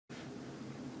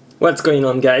What's going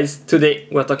on, guys? Today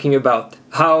we're talking about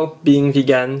how being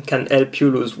vegan can help you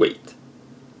lose weight.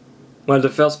 Well, the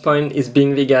first point is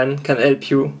being vegan can help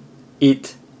you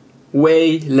eat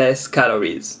way less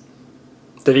calories.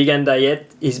 The vegan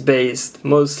diet is based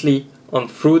mostly on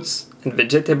fruits and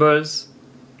vegetables,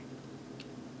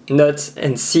 nuts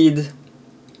and seeds,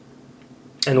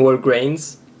 and whole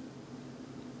grains.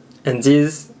 And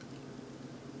these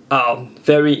are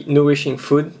very nourishing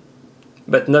food,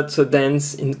 but not so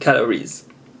dense in calories.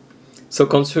 So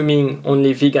consuming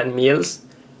only vegan meals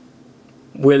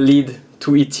will lead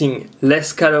to eating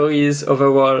less calories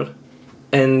overall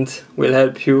and will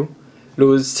help you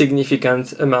lose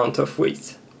significant amount of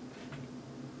weight.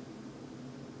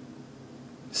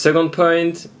 Second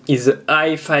point is the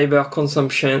high fiber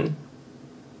consumption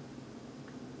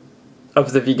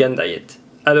of the vegan diet.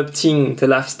 Adopting the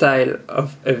lifestyle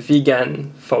of a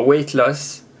vegan for weight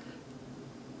loss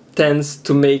tends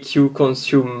to make you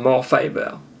consume more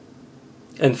fiber.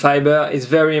 And fiber is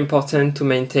very important to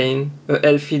maintain a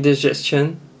healthy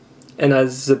digestion and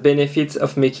has the benefits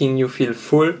of making you feel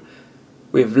full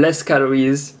with less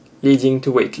calories, leading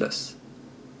to weight loss.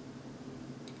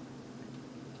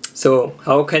 So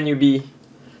how can you be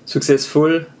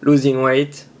successful losing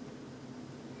weight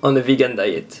on a vegan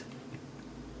diet?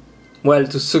 Well,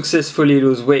 to successfully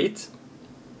lose weight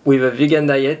with a vegan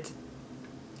diet,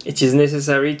 it is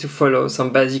necessary to follow some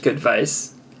basic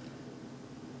advice,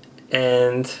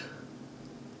 and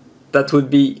that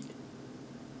would be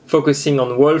focusing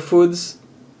on whole foods,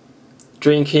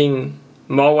 drinking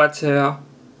more water,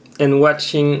 and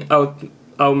watching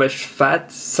how much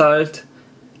fat, salt,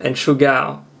 and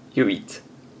sugar you eat.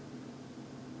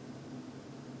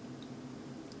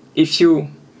 If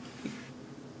you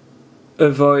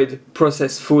avoid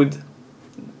processed food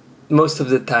most of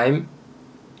the time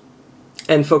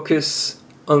and focus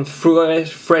on fresh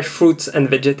fruits and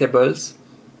vegetables,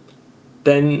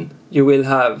 then you will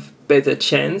have better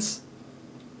chance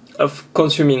of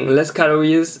consuming less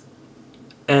calories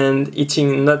and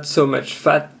eating not so much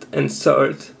fat and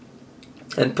salt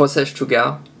and processed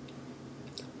sugar,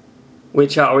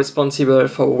 which are responsible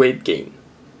for weight gain.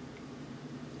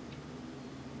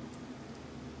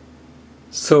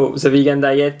 So the vegan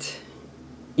diet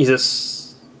is a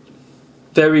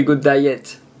very good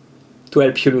diet to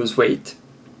help you lose weight,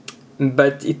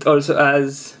 but it also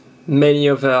has many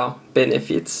other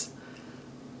benefits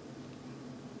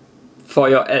for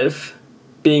your health.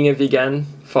 Being a vegan,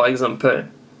 for example,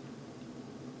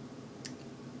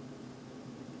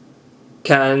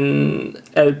 can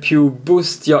help you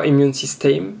boost your immune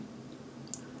system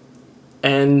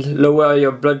and lower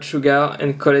your blood sugar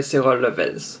and cholesterol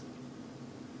levels.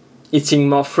 Eating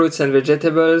more fruits and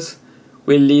vegetables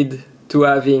will lead to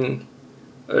having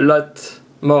a lot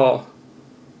more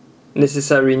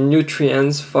necessary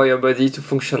nutrients for your body to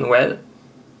function well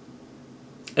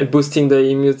and boosting the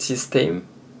immune system.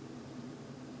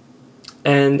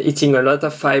 And eating a lot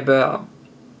of fiber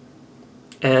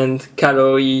and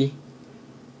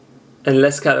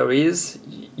less calories,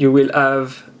 you will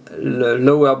have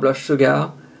lower blood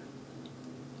sugar,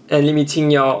 and limiting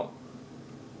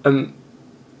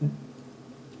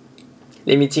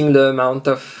the amount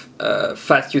of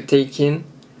fat you take in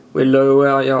will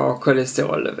lower your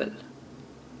cholesterol level.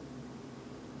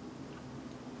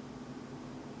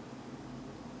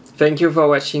 Thank you for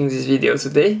watching this video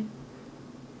today.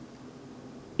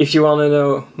 If you want to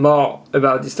know more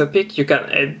about this topic, you can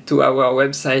head to our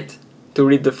website to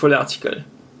read the full article.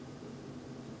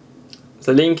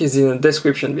 The link is in the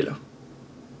description below.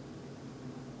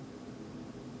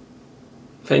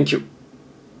 Thank you,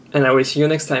 and I will see you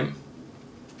next time.